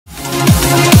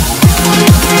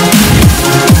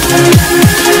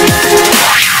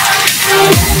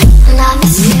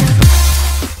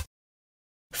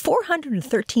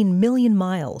413 million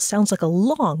miles sounds like a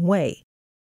long way.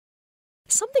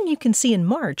 Something you can see in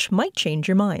March might change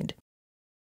your mind.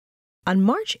 On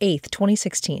March 8,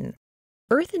 2016,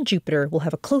 Earth and Jupiter will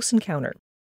have a close encounter,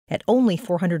 at only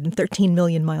 413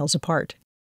 million miles apart.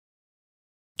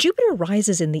 Jupiter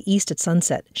rises in the east at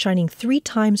sunset, shining 3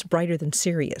 times brighter than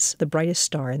Sirius, the brightest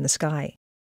star in the sky.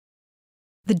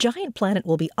 The giant planet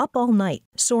will be up all night,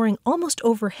 soaring almost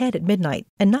overhead at midnight,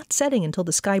 and not setting until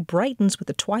the sky brightens with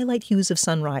the twilight hues of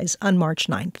sunrise on March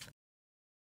 9th.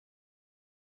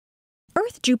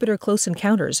 Earth-Jupiter close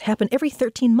encounters happen every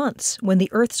 13 months when the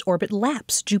Earth's orbit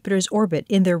laps Jupiter's orbit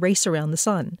in their race around the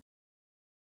Sun.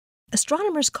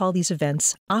 Astronomers call these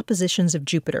events oppositions of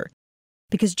Jupiter,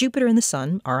 because Jupiter and the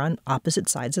Sun are on opposite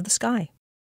sides of the sky.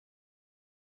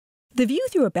 The view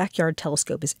through a backyard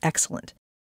telescope is excellent.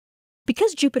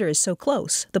 Because Jupiter is so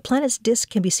close, the planet's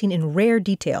disk can be seen in rare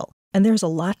detail, and there's a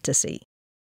lot to see.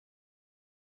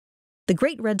 The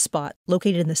Great Red Spot,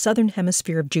 located in the southern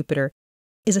hemisphere of Jupiter,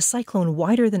 is a cyclone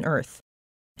wider than Earth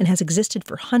and has existed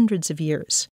for hundreds of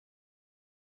years.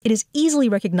 It is easily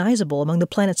recognizable among the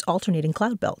planet's alternating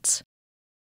cloud belts.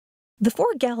 The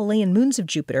 4 Galilean moons of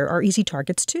Jupiter are easy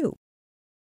targets too.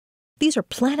 These are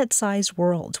planet-sized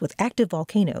worlds with active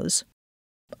volcanoes,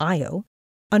 Io,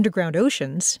 underground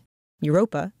oceans,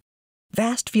 Europa,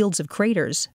 vast fields of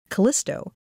craters,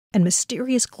 Callisto, and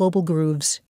mysterious global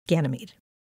grooves, Ganymede.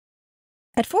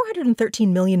 At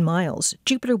 413 million miles,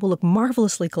 Jupiter will look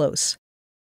marvelously close.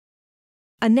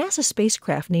 A NASA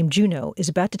spacecraft named Juno is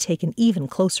about to take an even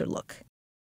closer look.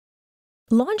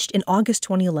 Launched in August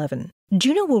 2011,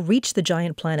 Juno will reach the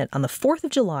giant planet on the 4th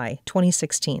of July,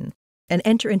 2016, and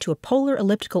enter into a polar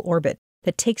elliptical orbit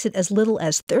that takes it as little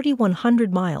as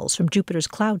 3,100 miles from Jupiter's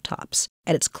cloud tops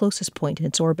at its closest point in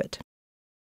its orbit.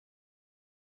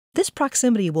 This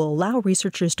proximity will allow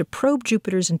researchers to probe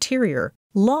Jupiter's interior,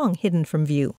 long hidden from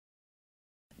view.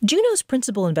 Juno's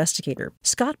principal investigator,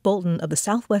 Scott Bolton of the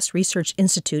Southwest Research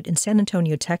Institute in San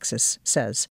Antonio, Texas,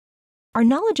 says, "Our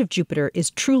knowledge of Jupiter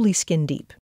is truly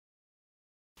skin-deep.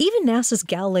 Even NASA's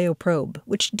Galileo probe,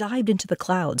 which dived into the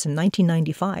clouds in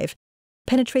 1995,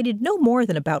 penetrated no more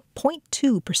than about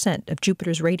 0.2% of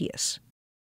Jupiter's radius.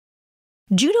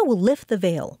 Juno will lift the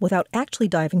veil without actually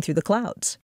diving through the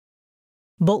clouds."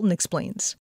 Bolton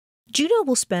explains, "Juno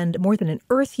will spend more than an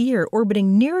Earth year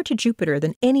orbiting nearer to Jupiter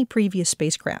than any previous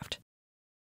spacecraft.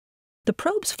 The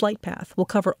probe's flight path will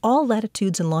cover all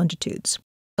latitudes and longitudes,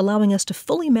 allowing us to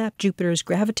fully map Jupiter's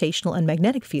gravitational and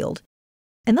magnetic field,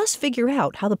 and thus figure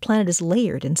out how the planet is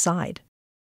layered inside."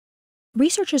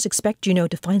 Researchers expect Juno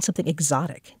to find something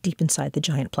exotic deep inside the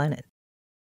giant planet.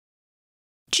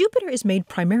 Jupiter is made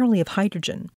primarily of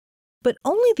hydrogen, but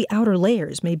only the outer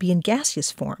layers may be in gaseous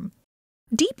form.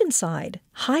 Deep inside,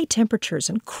 high temperatures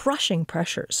and crushing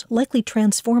pressures likely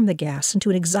transform the gas into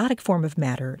an exotic form of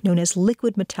matter known as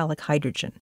liquid metallic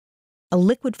hydrogen, a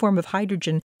liquid form of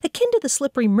hydrogen akin to the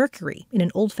slippery mercury in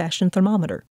an old-fashioned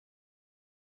thermometer.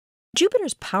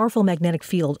 Jupiter's powerful magnetic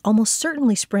field almost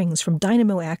certainly springs from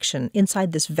dynamo action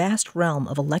inside this vast realm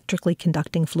of electrically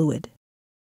conducting fluid.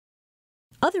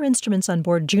 Other instruments on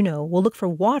board Juno will look for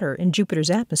water in Jupiter's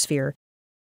atmosphere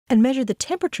and measure the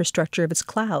temperature structure of its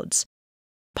clouds,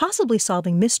 possibly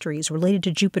solving mysteries related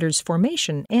to Jupiter's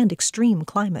formation and extreme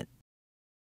climate.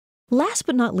 Last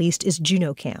but not least is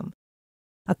JunoCam,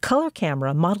 a color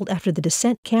camera modeled after the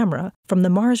descent camera from the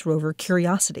Mars rover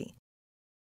Curiosity.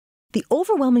 The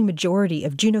overwhelming majority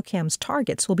of JunoCam's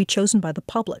targets will be chosen by the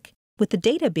public, with the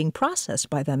data being processed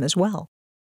by them as well.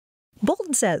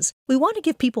 Bolton says, "We want to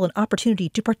give people an opportunity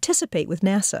to participate with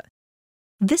NASA.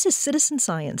 This is citizen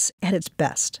science at its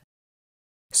best."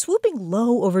 Swooping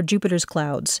low over Jupiter's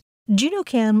clouds,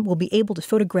 JunoCam will be able to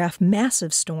photograph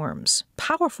massive storms,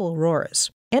 powerful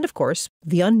auroras, and of course,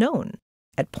 the unknown,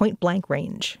 at point-blank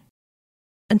range.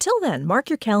 Until then, mark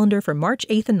your calendar for March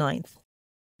 8th and 9th.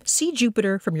 See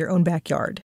Jupiter from your own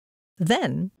backyard.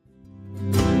 Then